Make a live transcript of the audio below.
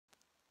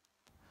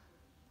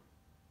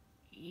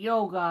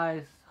Yo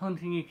guys,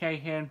 Hunting UK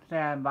here, and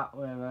today I'm back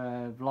with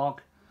a vlog.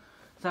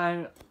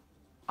 So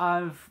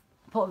I've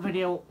put a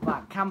video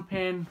about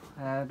camping.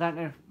 Don't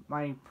know if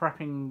my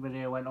prepping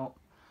video went up,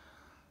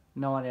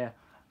 no idea.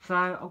 So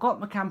I've got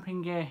my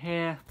camping gear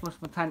here plus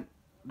my tent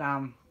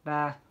down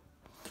there.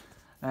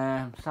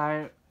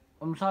 So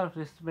I'm sorry if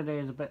this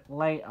video is a bit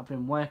late. I've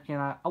been working.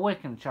 I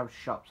work in a charity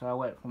shop, so I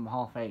work from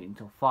 8:30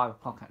 until 5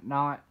 o'clock at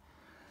night.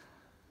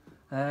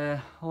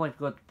 Always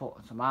good to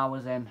put some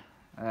hours in.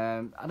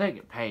 I don't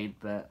get paid,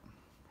 but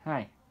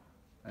hey,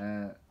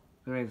 there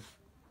is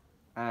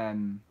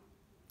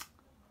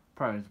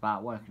pros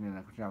about working in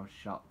a charity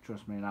shop.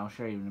 Trust me, and I'll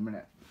show you in a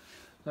minute.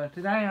 So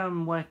today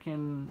I'm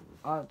working.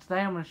 Today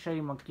I'm going to show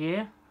you my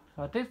gear.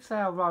 So I did say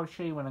I'll rather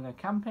show you when I go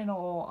camping,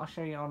 or I'll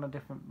show you on a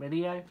different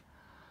video.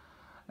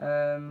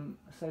 So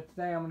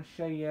today I'm going to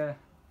show you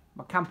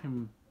my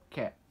camping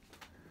kit.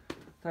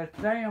 So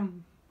today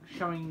I'm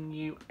showing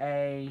you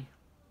a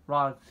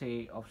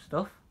variety of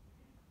stuff.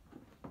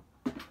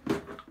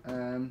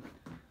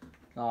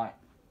 Like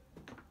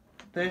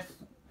this,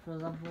 for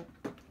example.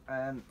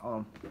 I'm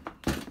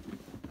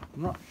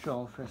not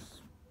sure if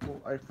this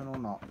will open or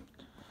not.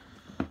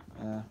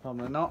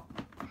 Probably not.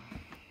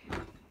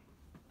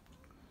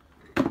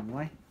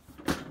 Anyway.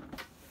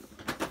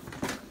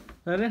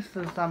 So this,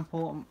 for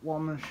example, what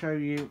I'm going to show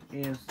you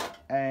is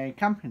a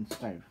camping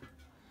stove.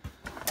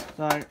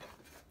 So,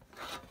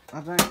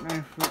 I don't know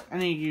if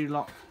any of you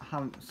lot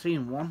haven't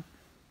seen one,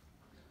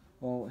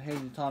 or here's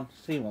the time to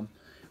see one.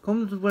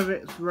 Comes with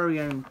its very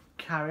own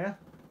carrier,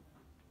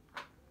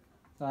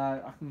 so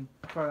I can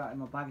throw that in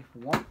my bag if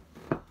I want.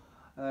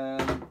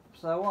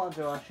 So what I'll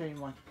do, I'll show you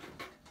my.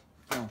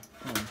 Oh,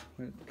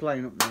 it's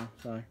playing up now.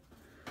 So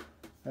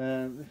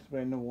this will be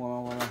another one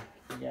I want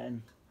to get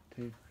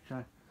into.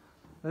 So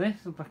this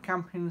is my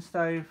camping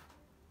stove.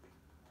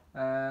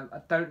 I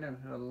don't know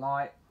if it'll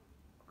light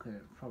because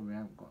it probably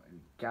hasn't got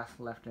any gas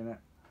left in it.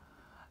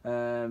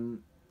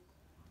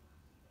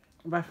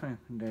 The best thing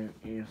I can do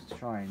is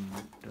try and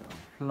do it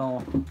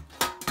on the floor.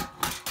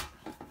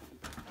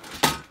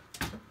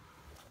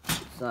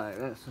 So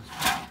let's just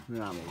move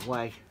out of the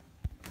way.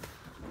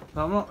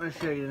 So I'm not going to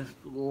show you this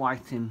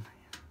lighting.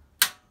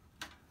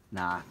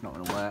 Nah, it's not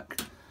going to work.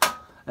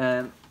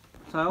 So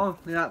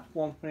obviously that's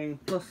one thing.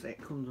 Plus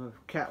it comes with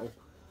a kettle.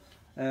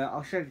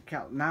 I'll show you the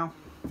kettle now,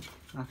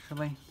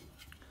 actually.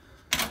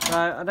 So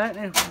I don't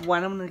know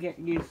when I'm going to get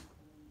used.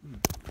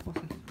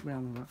 What's this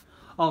around that?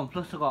 Oh, and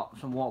plus I got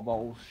some water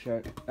bottles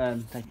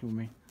taken with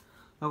me.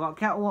 I've got a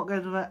kettle what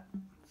goes with it.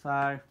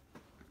 So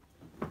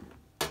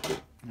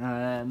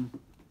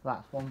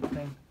that's one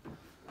thing.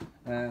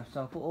 So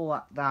I'll put all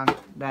that down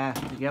there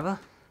together.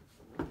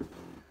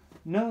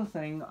 Another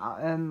thing,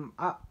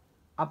 I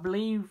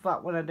believe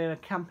that when I did a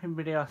camping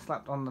video I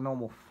slept on the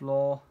normal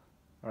floor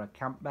or a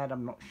camp bed,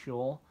 I'm not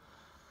sure.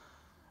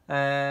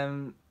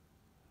 But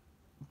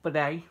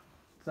hey,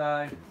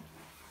 so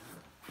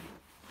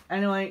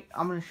anyway,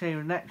 I'm going to show you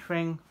the next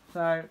thing.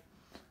 So,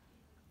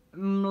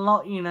 I'm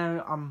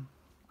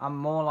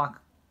more like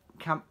a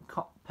camp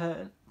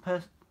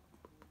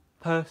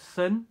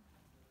person,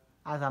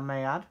 as I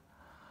may add.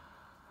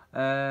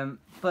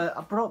 But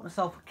I brought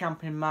myself a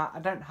camping mat. I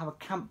don't have a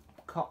camp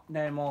cot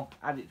no more,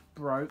 and it's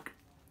broke.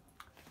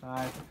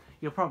 So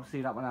you'll probably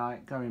see that when I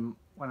go in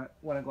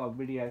when I got a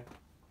video.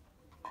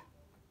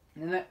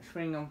 The next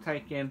thing I'm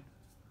taking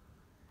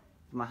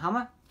is my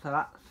hammer. So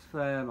that's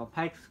for my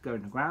pegs to go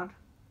in the ground.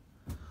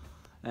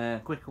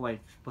 Quicker way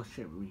to push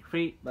it with your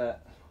feet,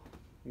 but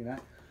you know.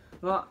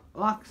 But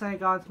like I say,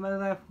 guys, I'm only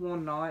there for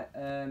one night.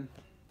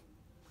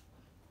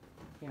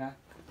 You know.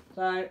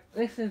 So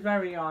this is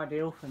very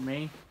ideal for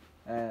me.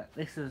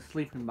 This is a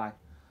sleeping bag.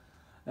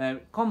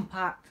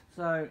 Compact,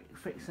 so it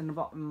fits in the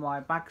bottom of my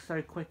bag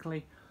so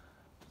quickly.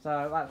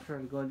 So that's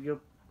really good.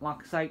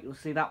 Like I say, you'll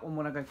see that one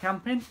when I go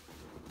camping.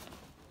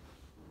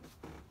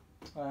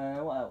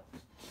 What else?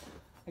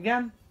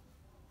 Again,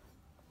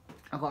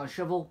 I've got a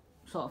shovel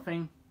sort of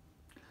thing.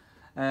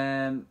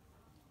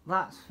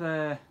 That's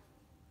for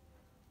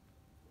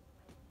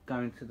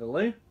going to the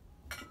loo.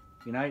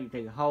 You know, you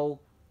dig a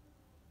hole,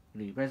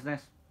 you do your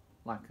business.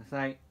 Like I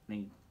say,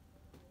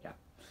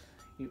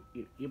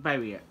 you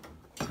bury it,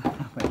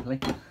 basically.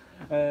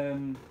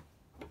 I've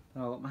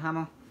got my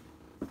hammer.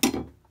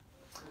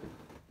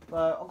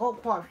 So I've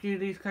got quite a few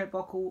of these Coke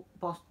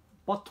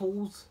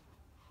bottles.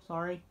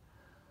 Sorry.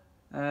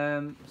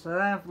 So they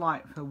have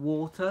like for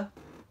water.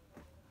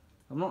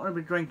 I'm not going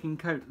to be drinking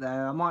Coke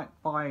there. I might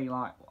buy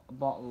like a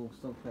bottle or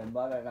something,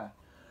 but I don't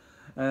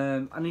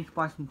know. I need to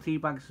buy some tea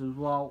bags as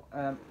well,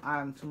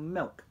 and some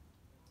milk.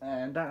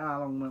 Don't know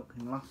how long milk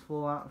can last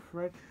for out of the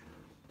fridge.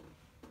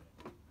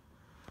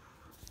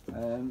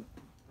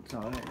 So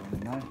I don't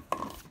really know.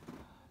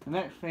 The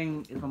next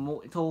thing is a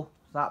multi-tool.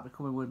 So that'll be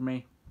coming with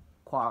me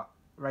quite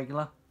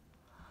regular.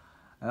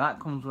 And that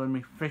comes with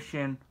me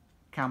fishing,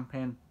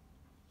 camping.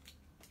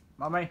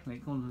 Well, basically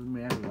it comes with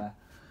me everywhere.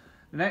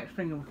 The next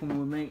thing that's coming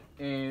with me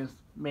is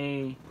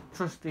my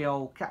trusty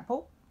old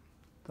catapult.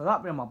 So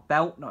that'll be on my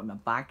belt, not in my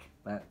bag,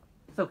 but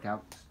still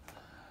counts.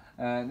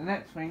 The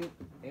next thing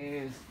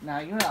is, now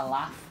you're going to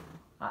laugh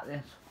at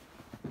this,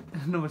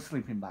 another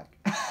sleeping bag.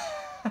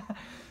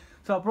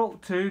 So I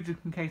brought two just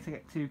in case I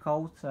get too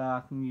cold, so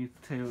I can use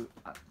two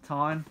at a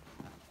time.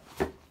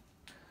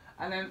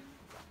 And then,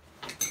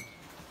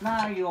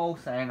 now you're all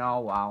saying,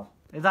 oh wow,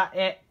 is that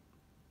it?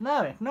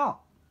 No, it's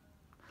not.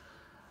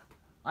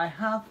 I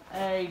have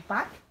a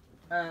bag.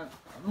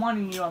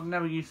 Mind you, I've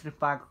never used this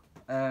bag.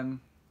 The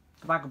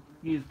bag I've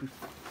used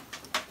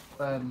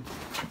before.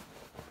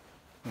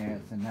 Yeah,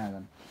 it's in there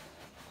then.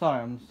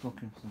 Sorry, I'm just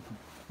looking for something.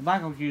 The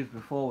bag I've used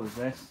before was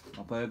this,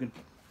 a Bergen.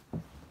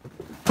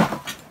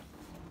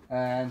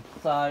 And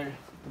so,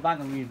 the bag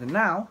I'm using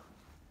now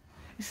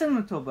is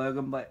similar to a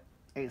Bergen, but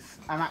it's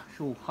an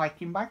actual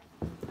hiking bag.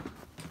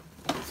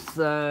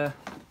 So,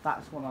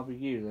 that's what I'll be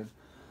using.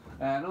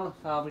 And also,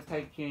 I'll be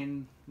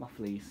taking my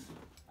fleece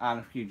and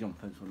a few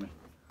jumpers with me.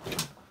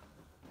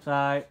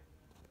 So,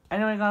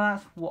 anyway guys,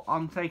 that's what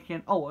I'm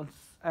taking. Oh,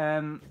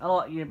 and a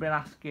lot of you have been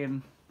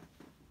asking,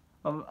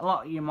 well, a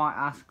lot of you might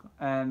ask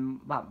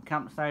about the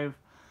camp stove.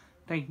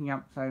 Taking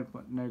camp stove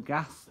but no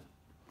gas.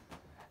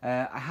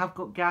 I have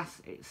got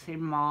gas, it's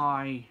in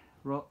my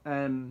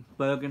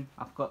Bergen.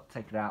 I've got to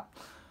take it out.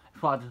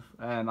 That's what I just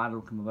had a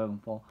look in my Bergen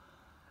for.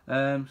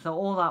 So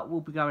all that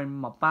will be going in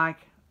my bag.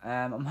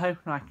 I'm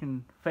hoping I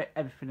can fit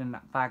everything in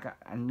that bag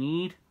I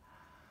need.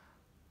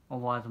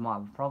 Otherwise I might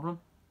have a problem.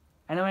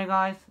 Anyway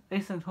guys,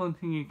 this is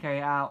Hunting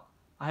UK out.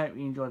 I hope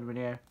you enjoyed the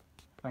video.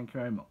 Thank you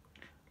very much.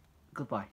 Goodbye.